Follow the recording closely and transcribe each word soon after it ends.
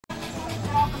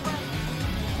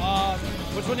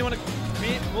Which one do you want to?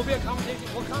 We'll be a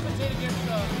commentating. We'll commentate against.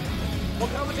 We'll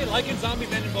commentate Lycan, Zombe,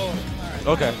 Ben, and BoA. Right.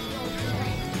 Okay.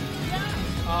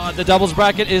 The doubles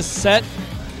bracket is set.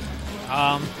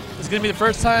 It's gonna be the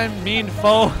first time me and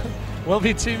Foe will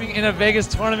be teaming in a Vegas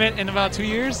tournament in about 2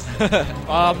 years.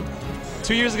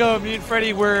 2 years ago, me and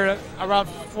Freddie were around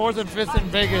 4th and 5th in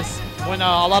Vegas when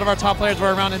a lot of our top players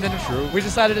were around, and then we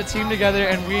decided to team together,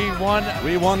 and we won.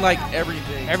 We won like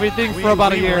everything. Everything for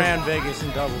about a year. We ran Vegas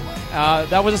in doubles.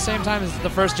 That was the same time as the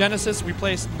first Genesis. We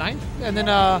placed 9th, and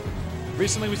then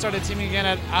recently we started teaming again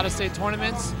at out-of-state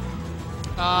tournaments.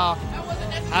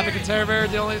 Havoc and Terror,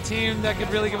 the only team that could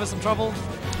really give us some trouble.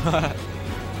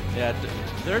 Yeah,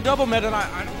 they're double Meta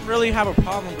Knight. I don't really have a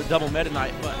problem with double Meta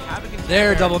Knight, but Havoc and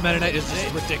Their double Meta Knight is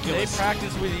just ridiculous. They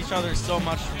practice with each other so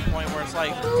much to the point where it's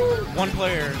like one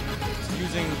player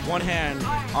using one hand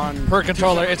on per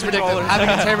controller. It's ridiculous. Havoc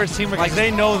and Terror's teamwork, like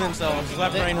they know themselves,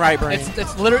 left brain, right brain.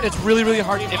 It's really really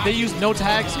hard. If they use no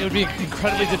tags, it would be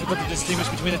incredibly difficult to distinguish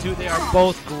between the two. They are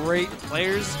both great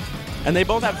players. And they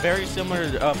both have very similar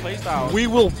playstyles. We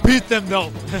will beat them, though.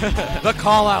 The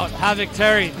call out, Havoc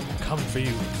Terry, coming for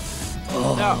you.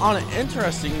 Now, on an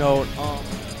interesting note,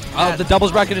 the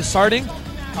doubles bracket is starting.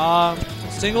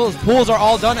 Singles pools are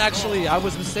all done. Actually, I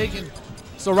was mistaken.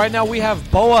 So right now we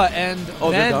have BoA and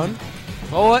they're done.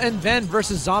 BoA and Ven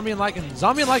versus Zombe and Lycan.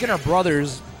 Zombe and Lycan are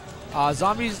brothers.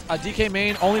 Zombe's a DK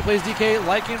main, only plays DK.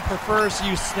 Lycan prefers to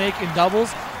use Snake in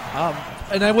doubles.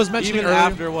 And I was mentioning even earlier,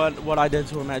 after what I did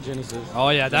to him at Genesis. Oh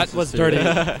yeah, that was dirty.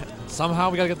 Somehow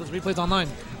we gotta get those replays online.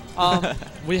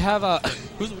 We have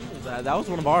whose Wii was that? That was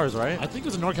one of ours, right? I think it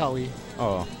was a NorCal Wii.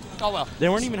 Oh. Oh well. They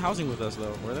weren't even housing with us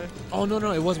though, were they? Oh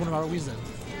no, it was one of our Wii's then.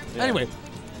 Yeah. Anyway.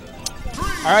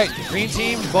 All right, green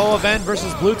team, BoA Ven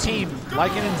versus blue team,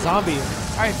 Lycan and Zombe.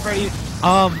 All right, Freddie.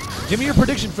 Give me your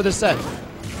prediction for this set.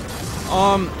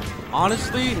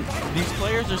 Honestly, these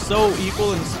players are so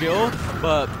equal in skill,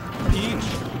 but Peach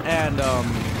and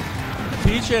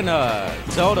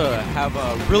Zelda have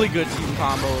really good team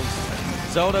combos.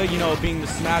 Zelda, you know, being the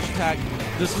smash attack.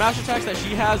 The smash attacks that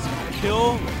she has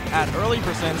kill at early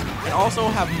percents and also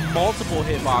have multiple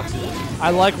hitboxes. I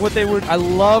like what they were. I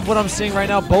love what I'm seeing right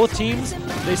now. Both teams,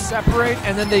 they separate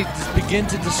and then they just begin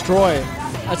to destroy.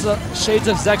 That's shades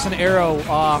of Zex and Arrow.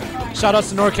 Shout outs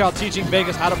to NorCal teaching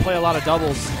Vegas how to play a lot of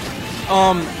doubles.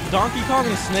 Donkey Kong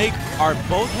and Snake are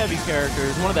both heavy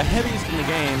characters, one of the heaviest in the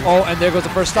game. Oh, and there goes the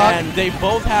first stock. And they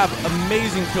both have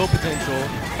amazing kill potential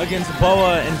against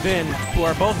BoA and Ven, who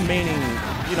are both maining,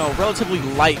 you know, relatively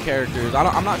light characters.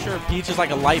 I'm not sure if Peach is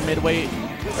like a light midweight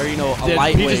or, you know, a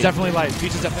lightweight. Peach is definitely light.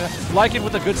 Peach is definitely Lycan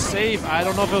with a good save. I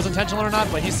don't know if it was intentional or not,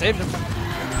 but he saved him.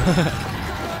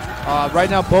 Right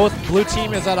now, both blue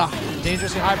team is at a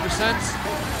dangerously high percent.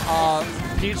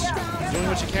 Peach doing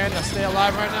what you can to stay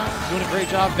alive right now. Doing a great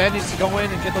job. Ven needs to go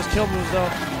in and get those kill moves, though.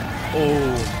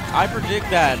 Oh, I predict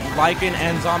that Lycan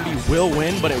and Zombe will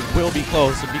win, but it will be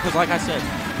close because, like I said,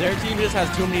 their team just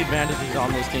has too many advantages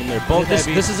on this team. They're both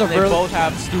heavy. They both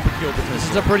have stupid kill potential. This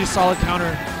is a pretty solid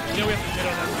counter. You know we have to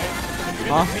veto that,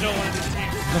 right? We don't want to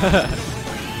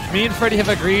team. Me and Freddie have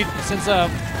agreed since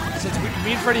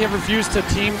me and Freddie have refused to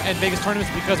team at Vegas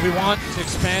tournaments because we want to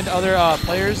expand other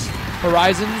players'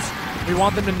 horizons. We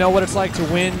want them to know what it's like to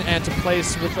win and to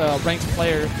place with a ranked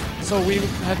player. So we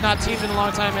have not teamed in a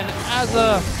long time, and as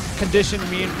a condition,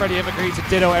 me and Freddie have agreed to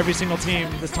ditto every single team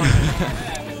this tournament.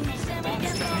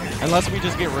 Unless we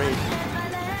just get raided.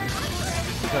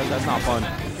 Because that's not fun.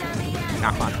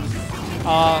 Not fun.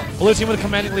 Blue team with a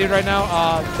commanding lead right now.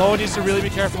 BoA needs to really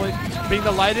be careful. Being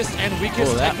the lightest and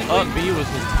weakest, that up B was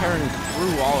just tearing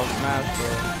through all of Smash, bro.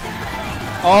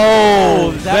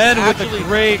 Oh, Ven with a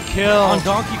great kill. On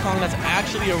Donkey Kong, that's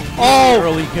actually a really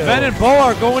early kill. Ven and BoA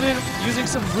are going in using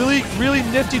some really, really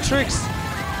nifty tricks.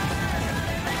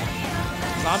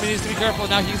 Zombe needs to be careful.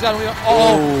 Now he's got to...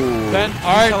 Ven,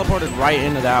 all right. Teleported right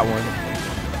into that one.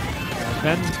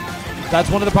 Ven,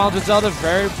 that's one of the problems with Zelda.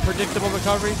 Very predictable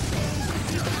recovery.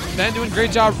 Ven doing a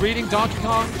great job reading Donkey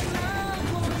Kong.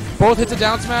 Both hits a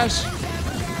down smash.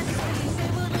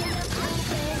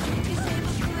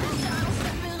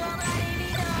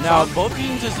 Now, both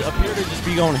teams just appear to just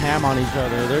be going ham on each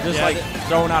other. They're just like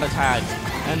throwing out attacks.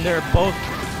 And they're both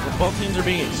teams are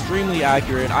being extremely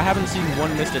accurate. I haven't seen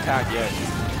one missed attack yet.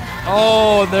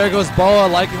 Oh, there goes BoA.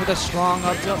 Lycan with a strong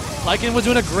up tilt. Lycan was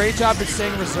doing a great job at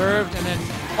staying reserved, and then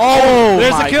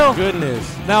there's the kill.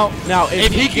 Goodness. Now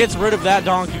if he gets rid of that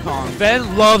Donkey Kong,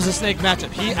 Ven loves the Snake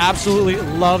matchup. He absolutely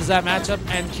loves that matchup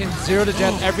and can 0 to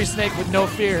jet every Snake with no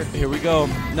fear. Here we go.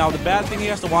 Now the bad thing he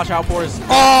has to watch out for is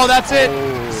that's it.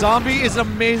 Zombe is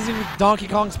amazing with Donkey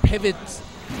Kong's pivots.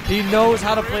 He knows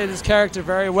how to play this character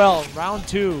very well. Round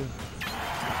 2.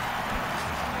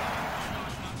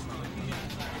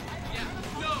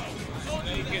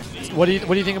 What do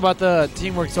you think about the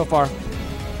teamwork so far?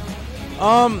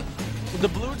 The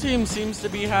blue team seems to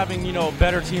be having,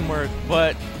 better teamwork,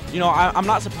 but, I'm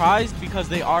not surprised because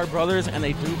they are brothers and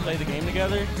they do play the game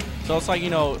together. So it's like,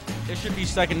 it should be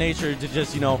second nature to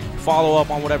just, follow up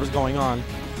on whatever's going on.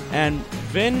 And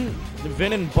Vin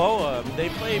and BoA, they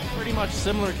play pretty much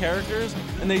similar characters,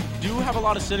 and they do have a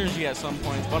lot of synergy at some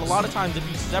points, but a lot of times if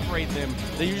you separate them,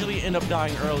 they usually end up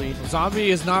dying early. Zombe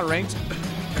is not ranked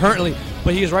currently,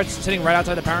 but he is sitting right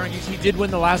outside the power rankings. He did win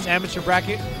the last amateur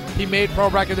bracket. He made pro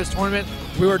bracket this tournament.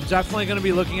 We were definitely going to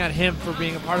be looking at him for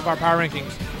being a part of our power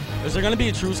rankings. Is there going to be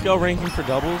a true skill ranking for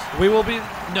doubles? There will be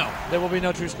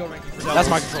no true skill ranking for doubles. That's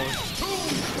my controller.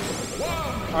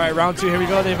 All right, round 2, here we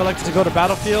go. They've elected to go to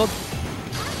Battlefield.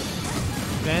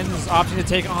 Ben's opting to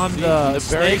take on the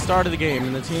very start of the game,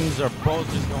 and the teams are both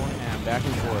just going ham, back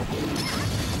and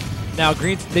forth. Now,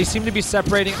 green, they seem to be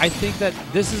separating. I think that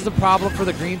this is the problem for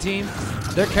the green team.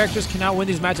 Their characters cannot win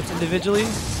these matchups individually.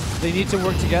 They need to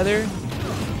work together.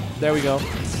 There we go.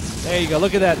 There you go.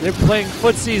 Look at that. They're playing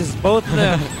footsies, both of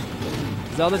them.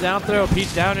 Zelda down throw,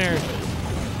 Peach down air.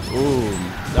 Ooh,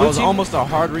 that was almost a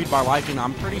hard read by Lycan.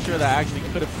 I'm pretty sure that actually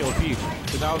could have killed Peach,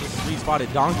 because that was a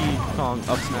sweet-spotted Donkey Kong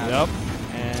up smash. Yep.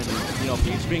 And,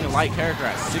 Peach being a light character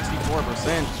at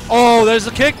 64%. Oh, there's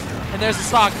a kick, and there's the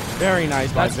stock. Very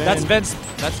nice by Vin.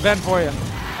 That's Ven for you.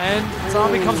 And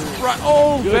Zombe comes right.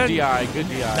 Oh, good Ven. DI, good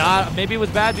DI. Nah, maybe it was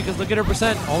bad because look at her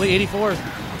percent, only 84.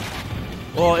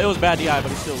 Well, it was bad DI,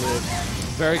 but it still lived.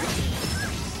 Very good.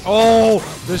 Oh,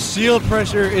 the shield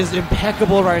pressure is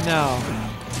impeccable right now.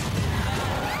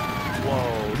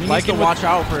 Whoa, he needs to watch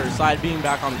out for side being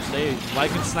back on the stage.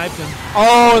 Lycan sniped him.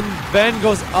 Oh, and Ven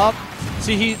goes up.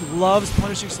 See, he loves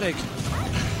punishing snakes.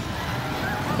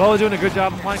 BoA doing a good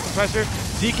job applying some pressure.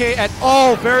 DK at,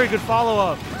 oh, very good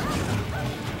follow-up.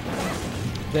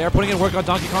 They are putting in work on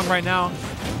Donkey Kong right now.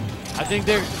 I think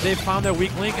they've found their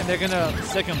weak link, and they're going to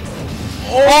stick him.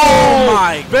 Oh,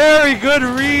 my. Very good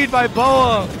read by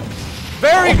BoA.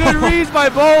 Very good reads by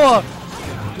BoA.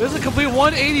 This is a complete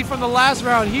 180 from the last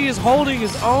round. He is holding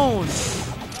his own.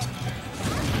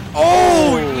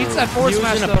 Oh, he eats that forward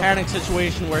smash. He was in a panic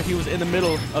situation where he was in the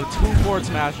middle of 2 forward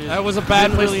smashes. That was a bad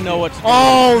Didn't really know what to do.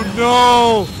 Oh,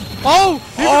 no. Oh,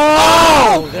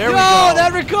 there we go.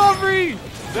 That recovery.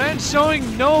 Ven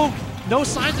showing no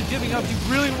signs of giving up. He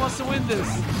really wants to win this.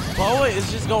 BoA is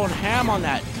just going ham on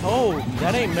that toe.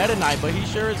 That ain't Meta Knight, but he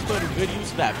sure is putting good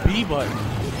use of that B button.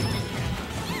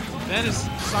 Ven is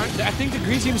starting, I think the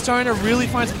green team is starting to really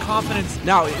find some confidence.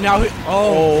 Now,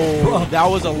 that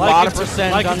was a lot of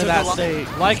percent done to that stage.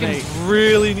 Lycan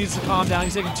really needs to calm down.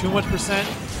 He's taking too much percent.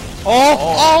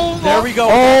 There we go.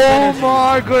 Oh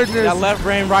my goodness. That left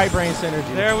brain, right brain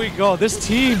synergy. There we go. This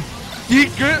team, he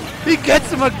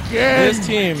gets him again. This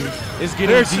team is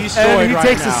getting destroyed and he right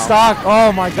takes now. his stock.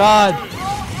 Oh my God.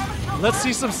 Let's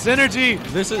see some synergy.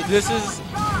 This is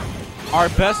our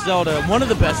best Zelda, one of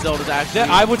the best Zeldas actually.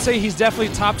 I would say he's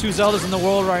definitely top 2 Zeldas in the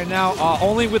world right now,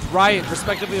 only with Riot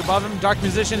respectively above him. Dark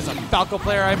Musician is a Falco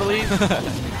player, I believe.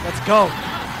 Let's go.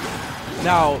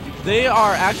 Now, they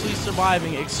are actually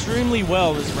surviving extremely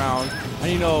well this round.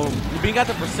 And being at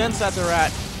the percents that they're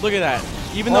at, look at that.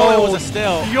 Even though it was a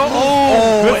stale.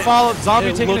 Good follow.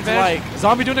 Zombe taking advantage. Like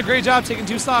Zombe doing a great job taking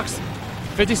 2 stocks.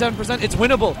 57%. It's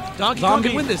winnable. Donkey Kong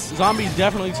can win this. Zombe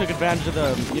definitely took advantage of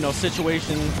the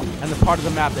situation and the part of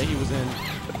the map that he was in.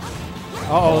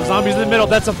 Zombe's in the middle.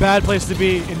 That's a bad place to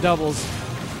be in doubles.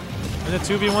 In a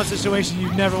 2v1 situation,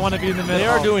 you never want to be in the middle. They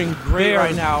are doing great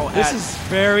right now. This is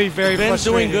very, very Ben's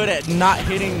frustrating. doing good at not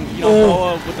hitting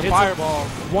BoA with the fireball.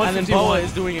 And then BoA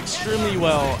is doing extremely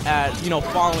well at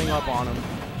following up on him.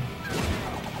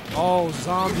 Oh,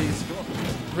 Zombies.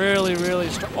 Really, really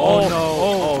strong.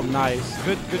 Oh, nice.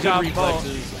 Good job,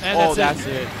 reflexes. And that's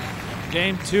it.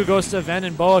 Game 2 goes to Ven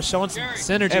and BoA showing some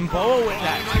synergy. And BoA with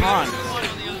that con.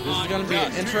 This is going to be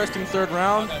an interesting 3rd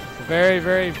round. Very,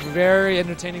 very, very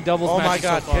entertaining doubles match. Oh my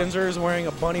God, Kenzer is wearing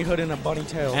a bunny hood and a bunny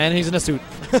tail. And he's in a suit.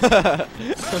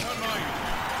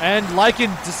 And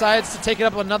Lycan decides to take it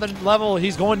up another level.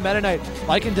 He's going Meta Knight.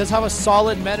 Lycan does have a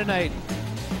solid Meta Knight.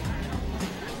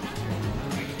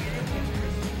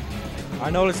 I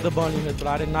noticed the bunny hood, but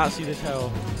I did not see the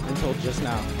tail until just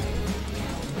now.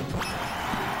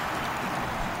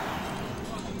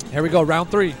 Here we go, round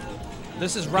 3.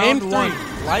 This is round Game 1. 3.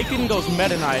 Lycan goes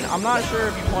Meta Knight. I'm not sure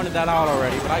if you pointed that out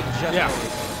already, but I just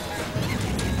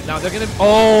noticed. Now they're gonna.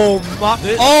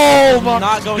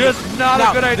 Not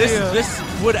a good idea. This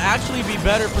would actually be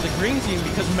better for the green team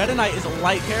because Meta Knight is a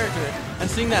light character, and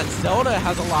seeing that Zelda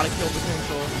has a lot of kill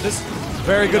potential.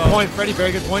 Very good point, Freddie.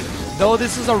 Very good point. Though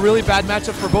this is a really bad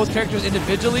matchup for both characters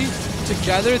individually,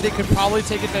 together, they could probably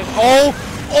take advantage. Oh!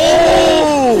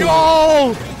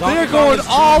 Yo! They're going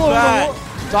all over the world.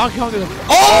 Donkey Kong is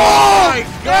my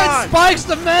God! It spikes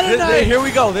the Meta Knight! Here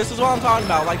we go. This is what I'm talking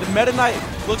about. Like, the Meta Knight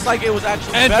looks like it was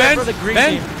actually and better for the green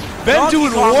team. Ben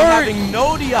doing work. Having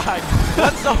no DI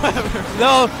whatsoever.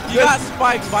 No. You got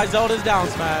spiked by Zelda's down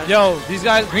smash. Yo, these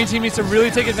guys, green team needs to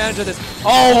really take advantage of this.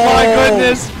 Oh my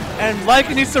goodness. And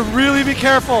Lycan needs to really be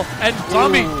careful. And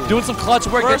Zombe doing some clutch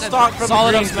work. First stock from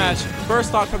solid the up green smash. Team. First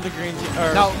stock from the green team.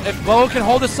 Now, if BoA can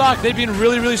hold the stock, they'd be in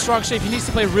really, really strong shape. He needs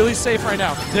to play really safe right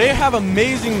now. They have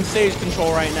amazing stage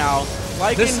control right now.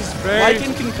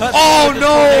 Lycan can cut the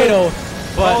tornado.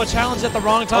 But BoA challenged at the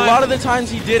wrong time. A lot of the times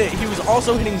he did it, he was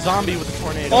also hitting Zombe with the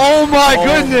tornado. Oh my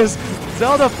goodness!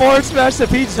 Zelda forward smash the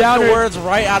Peach down. The words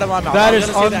right out of my mouth. That I'm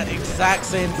gonna say that exact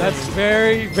same thing. That's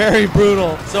very, very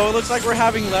brutal. So it looks like we're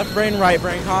having left brain, right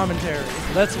brain commentary.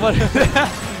 That's what. He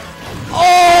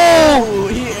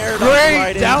aired great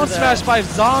right down into smash that. by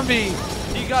Zombe.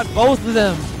 He got both of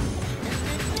them.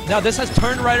 Now this has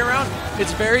turned right around.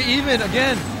 It's very even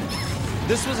again.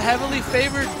 This was heavily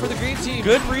favored for the green team.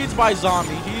 Good reads by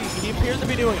Zombe. He appears to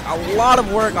be doing a lot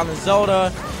of work on the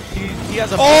Zelda. He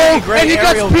has a very great and he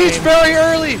aerial gets Peach game. very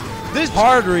early. This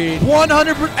hard read.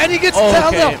 100%, and he gets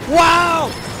Zelda. Wow!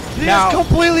 He has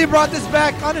completely brought this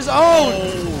back on his own.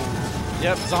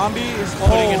 Yep, Zombe is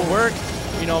putting in work.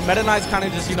 You know, Meta Knight's kind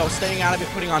of just, staying out of it,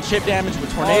 putting on chip damage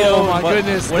with Tornado. Oh my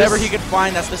goodness. Whatever he could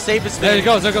find, that's the safest thing. There he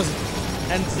goes, there goes.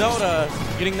 And Zelda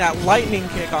getting that lightning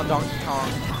kick on Donkey Kong.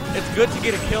 It's good to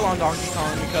get a kill on Donkey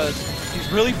Kong because he's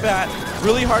really fat,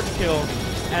 really hard to kill,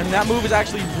 and that move is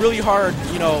actually really hard.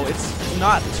 It's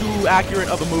not too accurate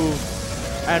of a move.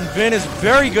 And Vin is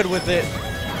very good with it,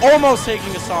 almost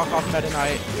taking a stock off Meta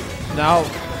Knight. Now,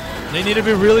 they need to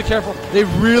be really careful. They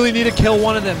really need to kill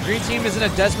one of them. Green team is in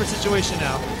a desperate situation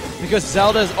now because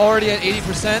Zelda is already at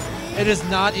 80%. It is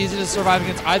not easy to survive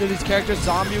against either of these characters.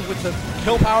 Zombe with the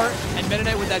kill power and Meta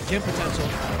Knight with that gym potential.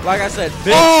 Like I said,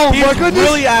 Vin, my goodness.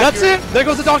 really accurate. That's it. There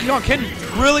goes the Donkey Kong.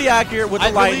 Really accurate with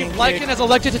the lightning kick. Lycan has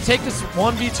elected to take this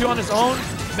 1v2 on his own.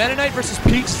 Meta Knight versus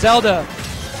Peach Zelda.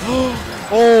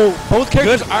 Both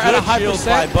characters are at a high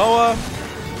percent. By BoA.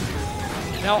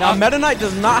 Now Meta Knight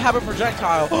does not have a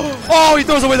projectile. He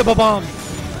throws away the bomb.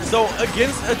 So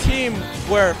against a team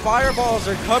where fireballs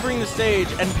are covering the stage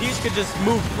and Peach could just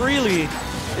move freely,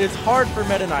 it's hard for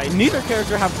Meta Knight. Neither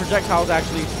character have projectiles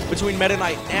actually between Meta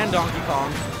Knight and Donkey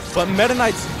Kong, but Meta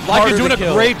Knight's harder doing to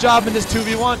kill. a great job in this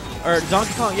 2v1. Or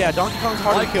Donkey Kong, Donkey Kong's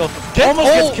harder to kill.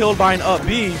 Almost gets killed by an up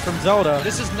B from Zelda.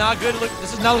 This is not good.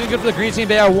 This is not looking good for the green team.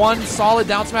 They are one solid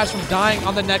down smash from dying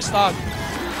on the next stock.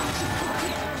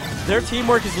 Their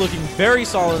teamwork is looking very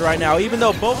solid right now, even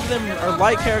though both of them are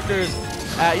light characters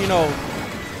at,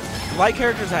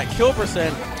 kill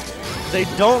percent. They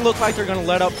don't look like they're going to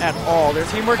let up at all. Their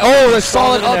teamwork is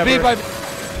solid up B by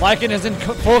Lycan is in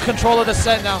full control of the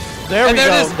set now. There we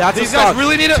go. That's these guys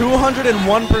really need it.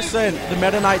 201% the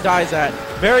Meta Knight dies at.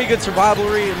 Very good survival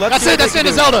read. That's it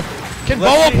to Zelda. Can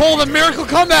BoA pull the miracle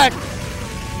comeback?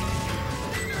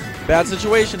 Bad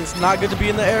situation. It's not good to be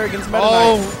in the air against Meta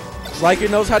Knight.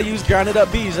 Lycan knows how to use grounded up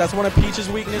Bs. That's one of Peach's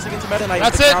weakness against Meta Knight.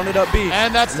 That's it. Grounded up B.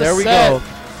 And that's the There we set. go.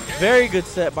 Very good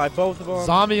set by both of them.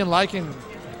 Zombe and Lycan.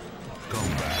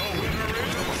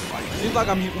 Seems like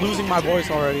I'm losing my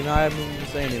voice already. Now I haven't even been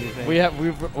saying anything.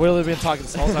 We've really been talking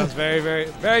this whole time. It's very, very,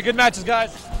 very good matches,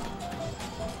 guys.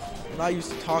 I'm not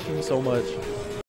used to talking so much.